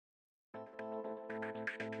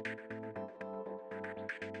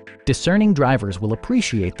Discerning drivers will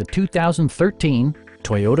appreciate the 2013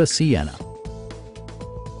 Toyota Sienna.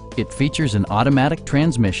 It features an automatic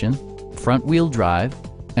transmission, front-wheel drive,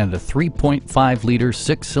 and a 3.5-liter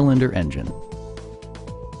six-cylinder engine.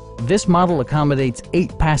 This model accommodates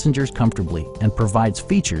 8 passengers comfortably and provides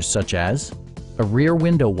features such as a rear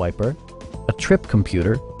window wiper, a trip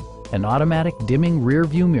computer, an automatic dimming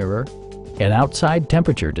rear-view mirror, an outside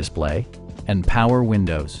temperature display, and power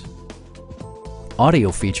windows.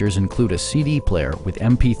 Audio features include a CD player with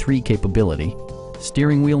MP3 capability,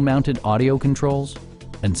 steering wheel mounted audio controls,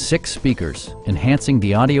 and 6 speakers, enhancing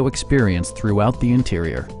the audio experience throughout the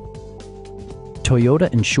interior.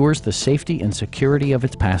 Toyota ensures the safety and security of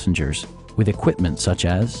its passengers with equipment such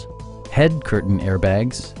as head curtain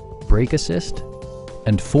airbags, brake assist,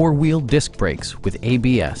 and 4-wheel disc brakes with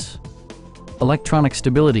ABS. Electronic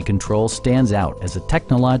stability control stands out as a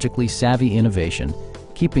technologically savvy innovation,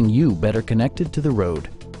 keeping you better connected to the road.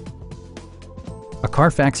 A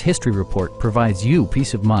Carfax history report provides you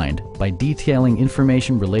peace of mind by detailing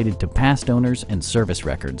information related to past owners and service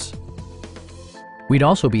records. We'd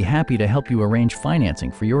also be happy to help you arrange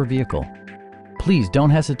financing for your vehicle. Please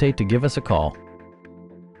don't hesitate to give us a call.